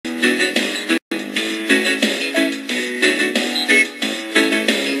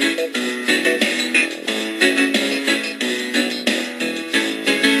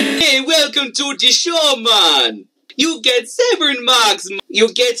Welcome to the show, man! You get 7 marks,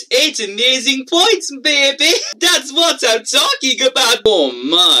 you get 8 amazing points, baby! That's what I'm talking about! Oh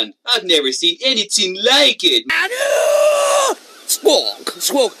man, I've never seen anything like it!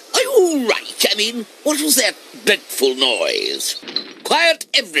 Squawk, are you alright? I mean, what was that dreadful noise? Quiet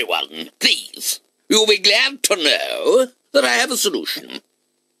everyone, please. You'll be glad to know that I have a solution.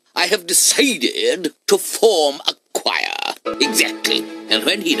 I have decided to form a choir. Exactly. And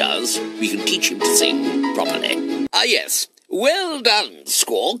when he does, we can teach him to sing properly. Ah, yes. Well done,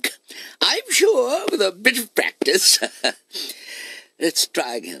 Squawk. I'm sure with a bit of practice. Let's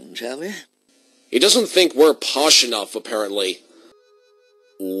try again, shall we? He doesn't think we're posh enough, apparently.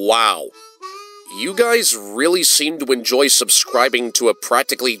 Wow. You guys really seem to enjoy subscribing to a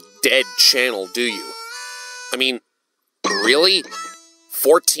practically dead channel, do you? I mean, really?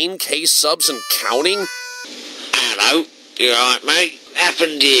 14K subs and counting? Hello, you alright, mate?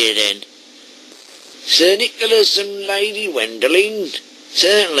 Happened here, then? Sir Nicholas and Lady Wendelin?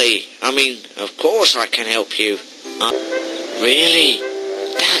 Certainly. I mean, of course I can help you. Really?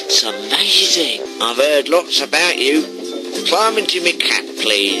 That's amazing. I've heard lots about you. Climb into me cat,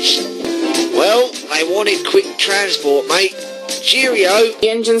 please. Well, they wanted quick transport, mate. Cheerio. The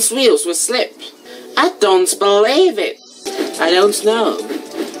engine's wheels will slip. I don't believe it. I don't know,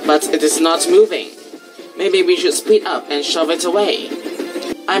 but it is not moving. Maybe we should speed up and shove it away.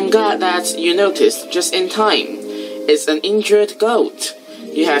 I'm glad that you noticed just in time. It's an injured goat.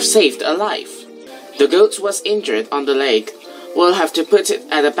 You have saved a life. The goat was injured on the leg. We'll have to put it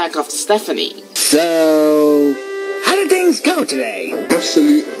at the back of Stephanie. So, how did things go today?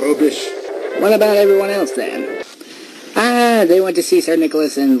 Absolute rubbish. What about everyone else then? They went to see Sir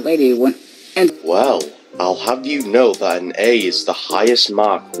Nicholas and Lady and... Well, I'll have you know that an A is the highest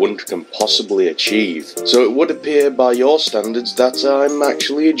mark one can possibly achieve, so it would appear by your standards that I'm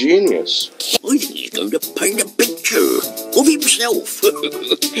actually a genius. I think he's going to paint a picture of himself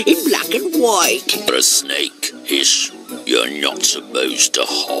in black and white. For a snake, hiss, you're not supposed to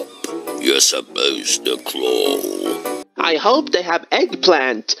hop, you're supposed to claw. I hope they have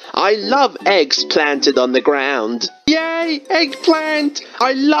eggplant. I love eggs planted on the ground. Yay, eggplant!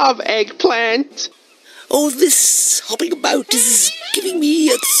 I love eggplant! Oh, this hopping about is giving me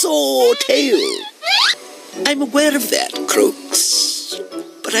a sore tail. I'm aware of that, Crooks,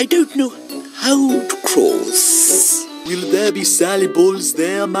 but I don't know how to cross. Will there be Sally Balls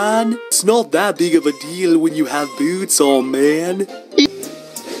there, man? It's not that big of a deal when you have boots on, man.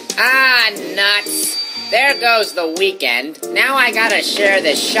 Ah, nuts. There goes the weekend. Now I gotta share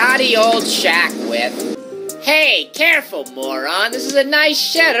this shoddy old shack with... Hey, careful, moron. This is a nice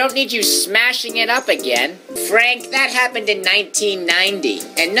shed. I don't need you smashing it up again. Frank, that happened in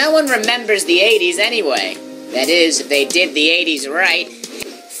 1990, and no one remembers the 80s anyway. That is, if they did the 80s right.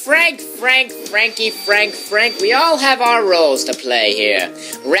 Frank, we all have our roles to play here.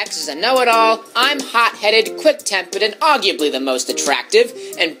 Rex is a know-it-all, I'm hot-headed, quick-tempered, and arguably the most attractive,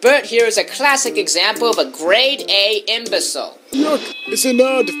 and Bert here is a classic example of a grade-A imbecile. Look, it's an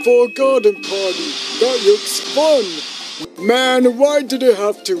ad for a garden party. That looks fun. Man, why did it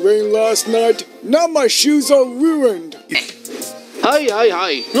have to rain last night? Now my shoes are ruined.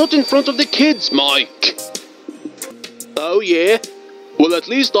 Hi, not in front of the kids, Mike. Oh yeah? Well, at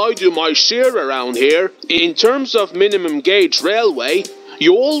least I do my share around here. In terms of minimum gauge railway,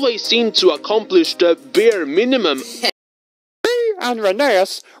 you always seem to accomplish the bare minimum. Me and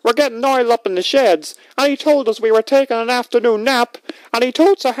Reneus were getting oil up in the sheds, and he told us we were taking an afternoon nap, and he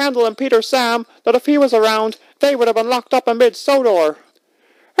told Sir Handel and Peter Sam that if he was around, they would have been locked up in mid-Sodor.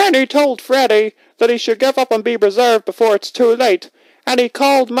 And he told Freddy that he should give up and be preserved before it's too late, and he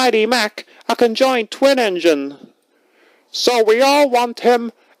called Mighty Mac a conjoined twin engine. So we all want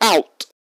him out.